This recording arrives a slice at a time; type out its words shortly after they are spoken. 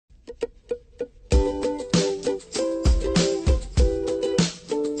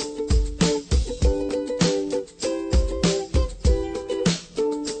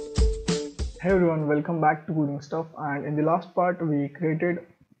welcome back to Coding Stuff. And in the last part we created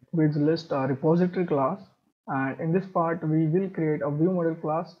quiz list repository class, and in this part we will create a ViewModel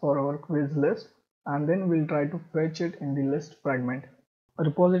class for our quiz list, and then we'll try to fetch it in the list fragment. A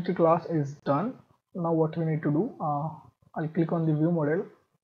repository class is done. Now what we need to do, I'll click on the ViewModel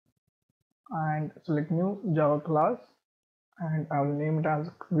and select new Java class, and I will name it as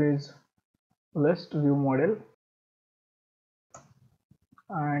quiz list ViewModel,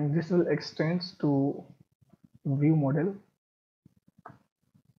 and this will extend to ViewModel.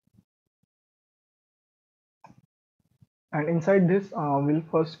 And inside this we'll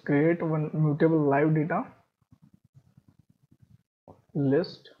first create one mutable live data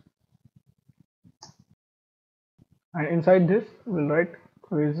list, and inside this we'll write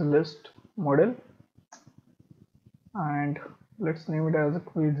quiz list model, and let's name it as a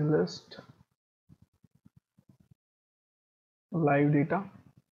quiz list live data,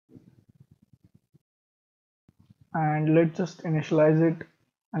 and let's just initialize it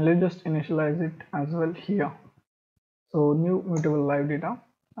as well here. So new mutable live data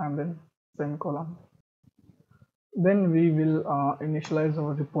and then semicolon. Then we will initialize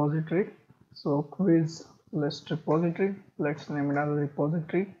our repository. So quiz list repository, let's name it as a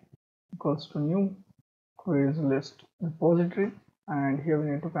repository equals to new quiz list repository, and here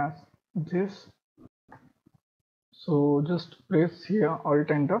we need to pass this. So just press here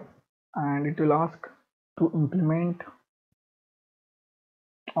Alt Enter, and it will ask to implement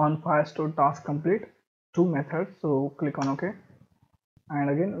on FireStore task complete two methods. So click on OK, and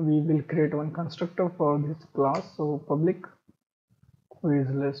again we will create one constructor for this class. So public quiz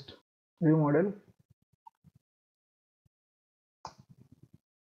list ViewModel,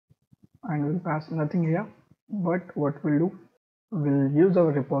 and we'll pass nothing here, but what we'll do, we'll use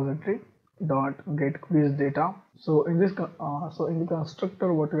our repository dot get quiz data. So in this in the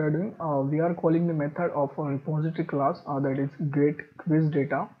constructor what we are doing, we are calling the method of a repository class that is get quiz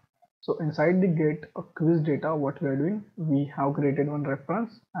data. So inside the get quiz data, what we are doing, we have created one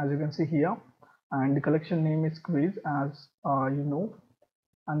reference as you can see here, and the collection name is quiz, as you know,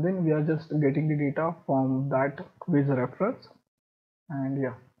 and then we are just getting the data from that quiz reference. And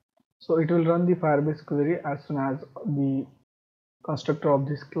yeah, so it will run the Firebase query as soon as the constructor of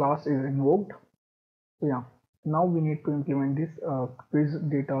this class is invoked. So yeah, now we need to implement this quiz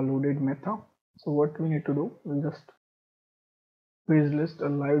data loaded method. So what we need to do, we'll just quiz list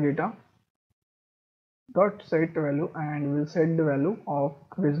live data dot set value, and we'll set the value of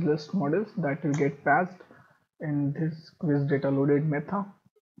quiz list models that will get passed in this quiz data loaded method.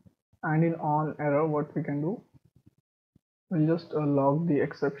 And in on error, what we can do, we'll just log the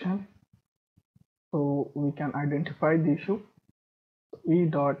exception so we can identify the issue. E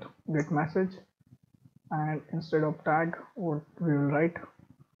dot get message, and instead of tag, what we will write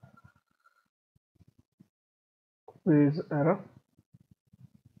quiz error.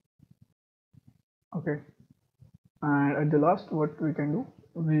 Okay, and at the last, what we can do,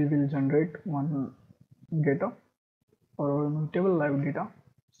 we will generate one getter for our mutable live data.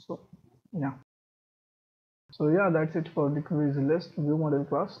 So yeah, that's it for the quiz list ViewModel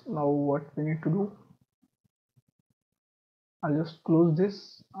class. Now what we need to do, I'll just close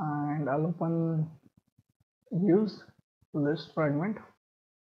this and I'll open views list fragment.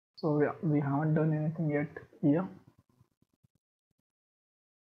 So yeah, we haven't done anything yet here.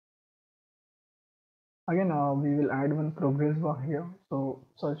 Again we will add one progress bar here. So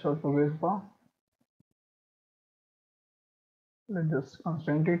search for progress bar, let's just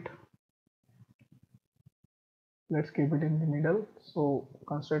constrain it, let's keep it in the middle, so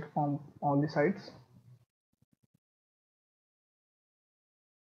constraint from all the sides.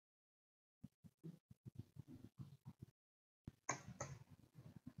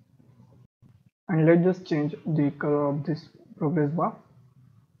 And let's just change the color of this progress bar.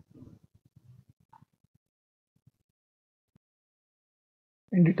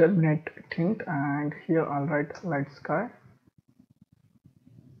 Indeterminate tint, and here I'll write light sky.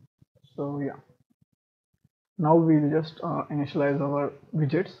 So yeah, now we'll just initialize our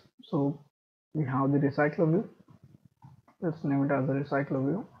widgets. So we have the recycler view, let's name it as a recycler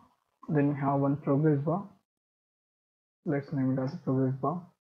view. Then we have one progress bar, let's name it as a progress bar,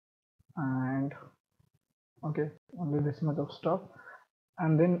 and okay, only this much of stuff.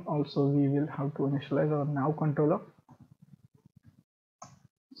 And then also we will have to initialize our now controller.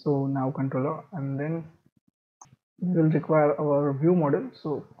 So now controller, and then we will require our view model.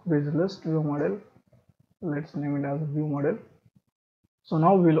 So quiz list view model, let's name it as a view model. So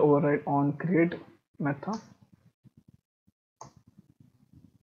now we'll override on create method,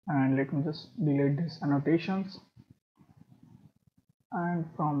 and let me just delete these annotations. And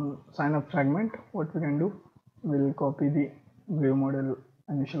from sign up fragment, what we can do, we'll copy the view model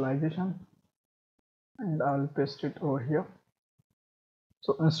initialization and I'll paste it over here.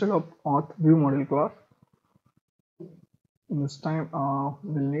 So instead of auth view model class, this time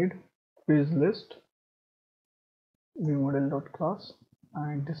we'll need quiz list view model dot class,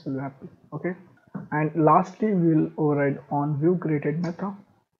 and this will happen. Okay, and lastly we'll override on view created method.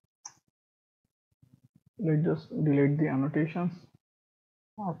 Let's just delete the annotations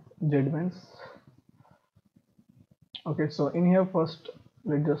of jedwins. Okay, so in here first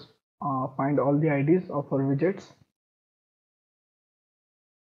let's just find all the IDs of our widgets.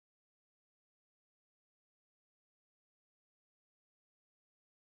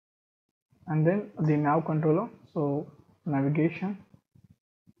 And then the nav controller, so navigation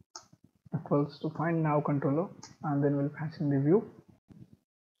equals to find nav controller, and then we'll pass in the view.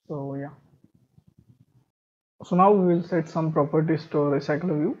 So yeah, so now we will set some properties to our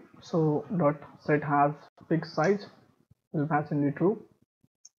recycler view. So dot set has fixed size, we'll pass in the true,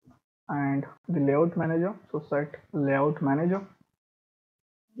 and the layout manager, so set layout manager,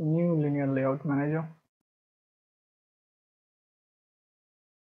 new linear layout manager.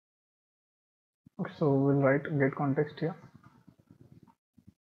 Okay, so we'll write get context here,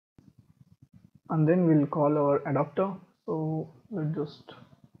 and then we'll call our adapter. So we'll just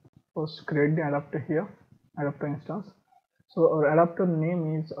first create the adapter here, adapter instance. So our adapter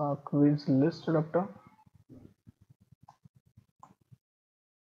name is quiz list adapter.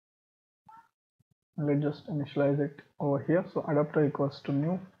 Let's just initialize it over here. So adapter equals to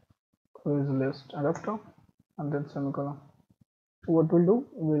new quiz list adapter, and then semicolon. So what we'll do,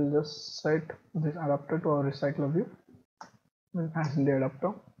 we'll just set this adapter to our recycler view. We'll pass in the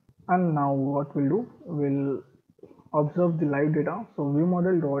adapter, and now what we'll do, we'll observe the live data. So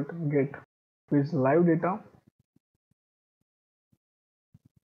ViewModel dot get quiz live data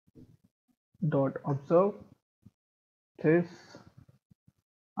dot observe this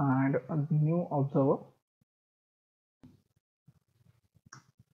and a new observer.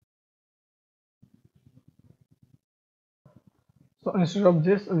 So instead of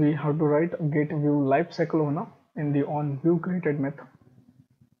this, we have to write get view lifecycle owner in the on view created method,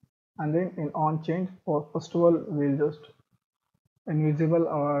 and then in on change, for first of all we'll just invisible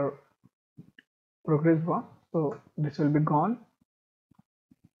our progress bar, so this will be gone,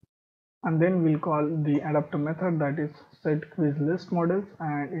 and then we'll call the adapter method, that is set quiz list models,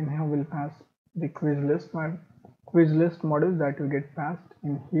 and in here we'll pass the quiz list models that will get passed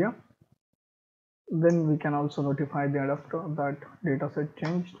in here. Then we can also notify the adapter that dataset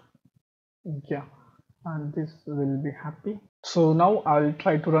changed. Yeah, and this will be happy. So now I'll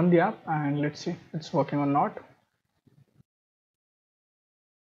try to run the app and let's see it's working or not.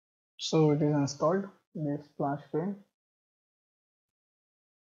 So it is installed in the splash pane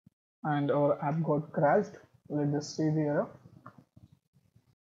and our app got crashed. Let's just see the error.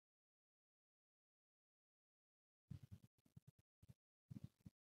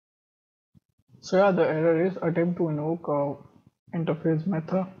 So yeah, the error is attempt to invoke interface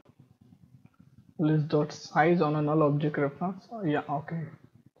method list.size on a null object reference. Yeah, okay.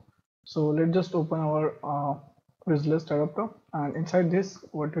 So let's just open our quiz list adapter, and inside this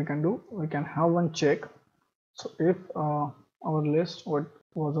what we can do, we can have one check. So if our list, what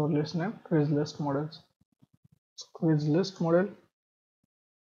was our list name, quiz list models, so quiz list model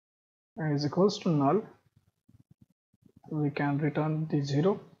is equals to null, we can return the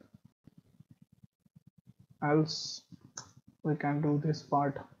 0, else we can do this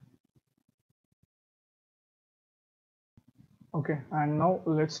part. Okay, and now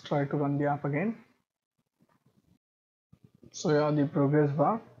let's try to run the app again. So yeah, the progress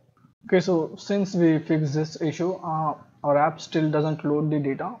bar. Okay, so since we fixed this issue, our app still doesn't load the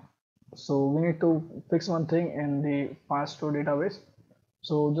data, so we need to fix one thing in the FireStore database.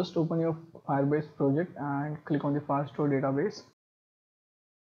 So just open your Firebase project and click on the FireStore database,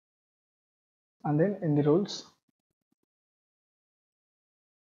 and then in the roles,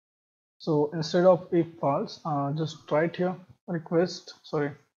 so instead of if false, just write here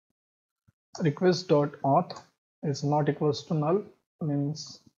request.auth is not equals to null,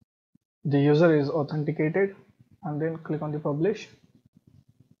 means the user is authenticated, and then click on the publish.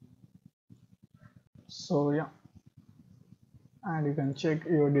 So yeah, and you can check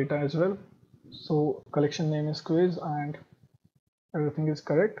your data as well. So collection name is quiz and everything is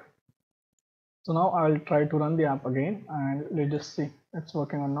correct. So now I'll try to run the app again and let's just see it's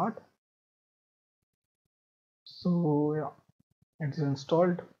working or not. So yeah, it's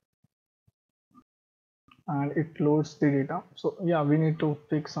installed and it loads the data. So yeah, we need to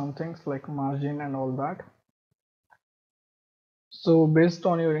fix some things like margin and all that. So based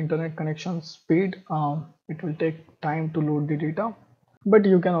on your internet connection speed, it will take time to load the data, but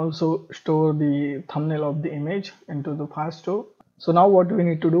you can also store the thumbnail of the image into the FireStore. So now what we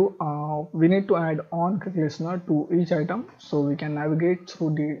need to do, we need to add on click listener to each item so we can navigate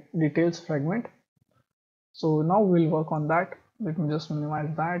through the details fragment. So now we'll work on that. Let me just minimize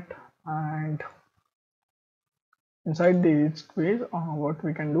that, and inside the each quiz, what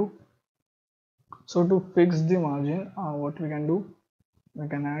we can do. So to fix the margin, what we can do, we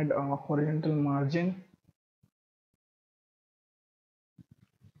can add a horizontal margin.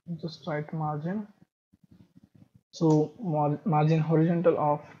 Just write margin. So margin horizontal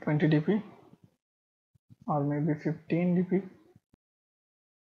of 20 dp or maybe 15 dp,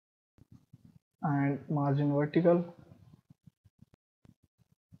 and margin vertical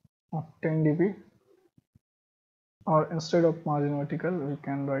of 10 dp, or instead of margin vertical we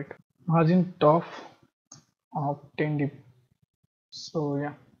can write margin top of 10 dp. So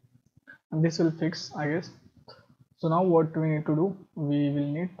yeah, and this will fix, I guess. So now what we need to do, we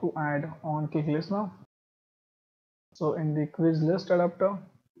will need to add on click listener. So in the quiz list adapter,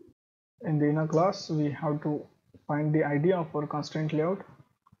 in the inner class, we have to find the ID of our constraint layout.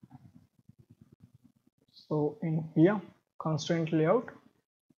 So in here, constraint layout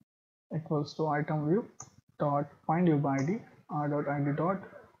equals to item view dot find your ID, dot id dot,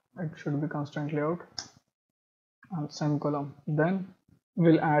 it should be constraint layout, and semicolon. Then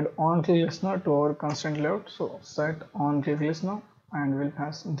we'll add on click listener to our constraint layout. So set on click listener, and we'll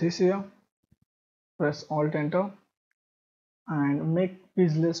pass this here. Press alt enter and make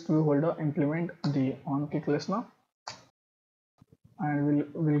quiz list view holder implement the on click listener, and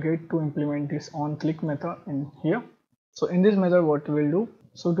we'll get to implement this on click method in here. So in this method what we'll do,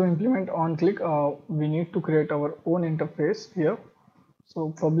 so to implement on click, we need to create our own interface here.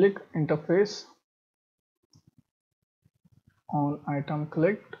 So public interface on item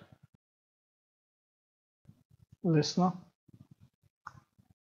clicked listener,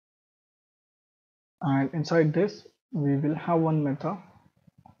 and inside this we will have one method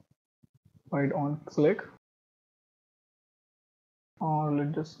right on click, or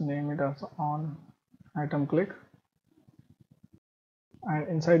let's just name it as on item click, and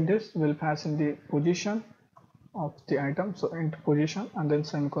inside this we'll pass in the position of the item, so int position and then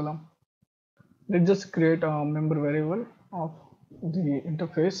semicolon. Let's just create a member variable of the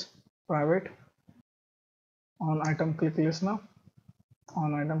interface private on item click listener,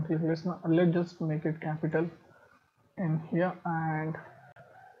 on item click listener. Let's just make it capital in here and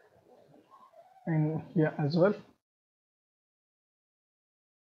in here as well.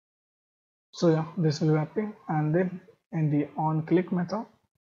 So yeah, this will be happening, and then in the on click method,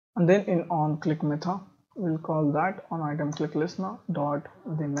 and then in on click method we'll call that on item click listener dot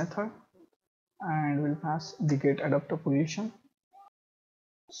the method, and we'll pass the get adapter position.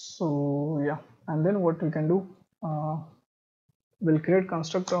 So yeah, and then what we can do, we'll create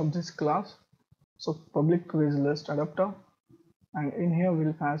constructor of this class. So public quiz list adapter, and in here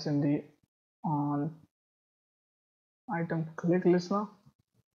we'll pass in the on item click listener,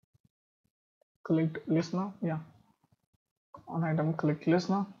 clicked listener, yeah, on item click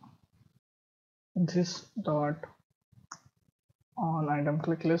listener, this dot on item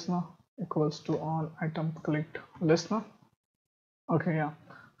click listener equals to on item clicked listener. Okay, yeah,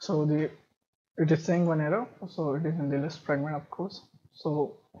 so it is saying one error, so it is in the list fragment, of course.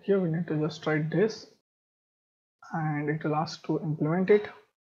 So here we need to just write this, and it will ask to implement it.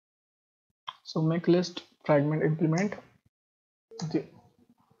 So make list fragment implement the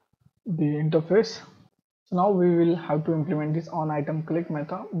interface. So now we will have to implement this on item click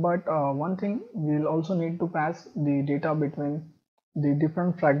method, but one thing, we'll also need to pass the data between the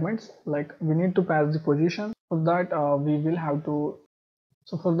different fragments, like we need to pass the position. For that we will have to,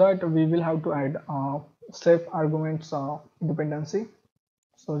 so for that we will have to add safe arguments dependency.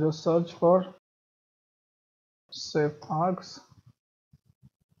 So just search for safe args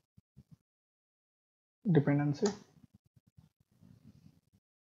dependency,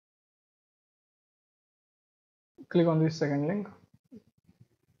 click on this second link,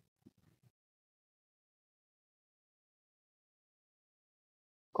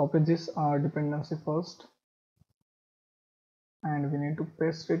 copy this dependency first, and we need to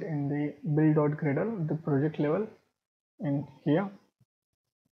paste it in the build.gradle, the project level in here.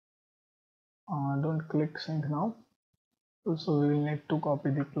 Don't click sync now, so we will need to copy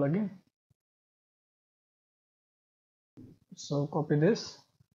the plugin. So copy this,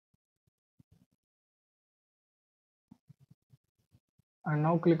 and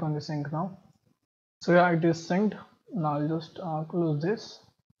now click on the sync now. So yeah, it is synced. Now I'll just close this,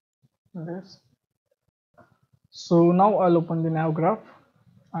 So now I'll open the nav graph,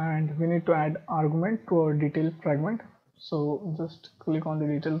 and we need to add argument to our detail fragment. So just click on the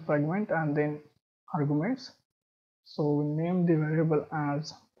detail fragment and then arguments. So we name the variable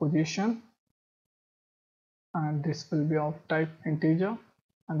as position, and this will be of type integer,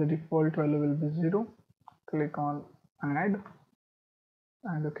 and the default value will be 0. Click on add,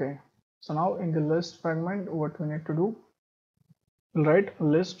 and okay. So now in the list fragment, what we need to do, we'll write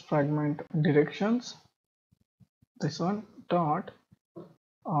list fragment directions, this one dot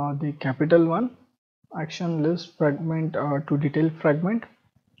the capital one action list fragment to detail fragment,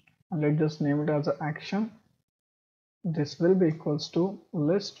 and let's just name it as an action. This will be equals to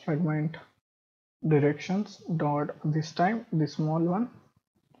list fragment directions dot this time the small one,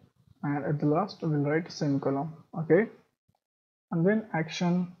 and at the last we'll write semicolon. Okay, and then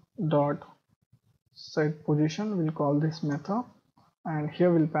action dot set position, we'll call this method, and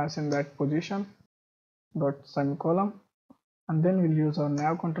here we'll pass in that position dot semicolon, and then we'll use our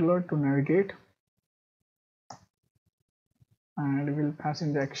nav controller to navigate, and we'll pass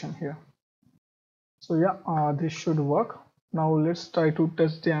in the action here. So yeah, this should work. Now let's try to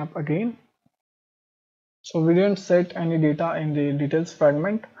test the app again. So we didn't set any data in the details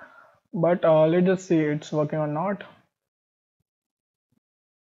fragment, but let's just see it's working or not.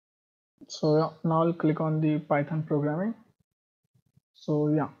 So yeah, now I'll click on the Python programming. So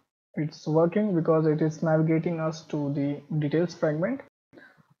yeah, it's working because it is navigating us to the details fragment.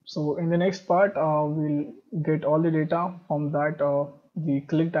 So in the next part, we'll get all the data from that the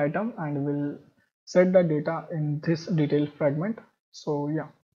clicked item, and we'll set the data in this detail fragment. So yeah,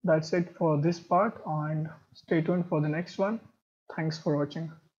 that's it for this part, and stay tuned for the next one. Thanks for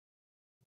watching.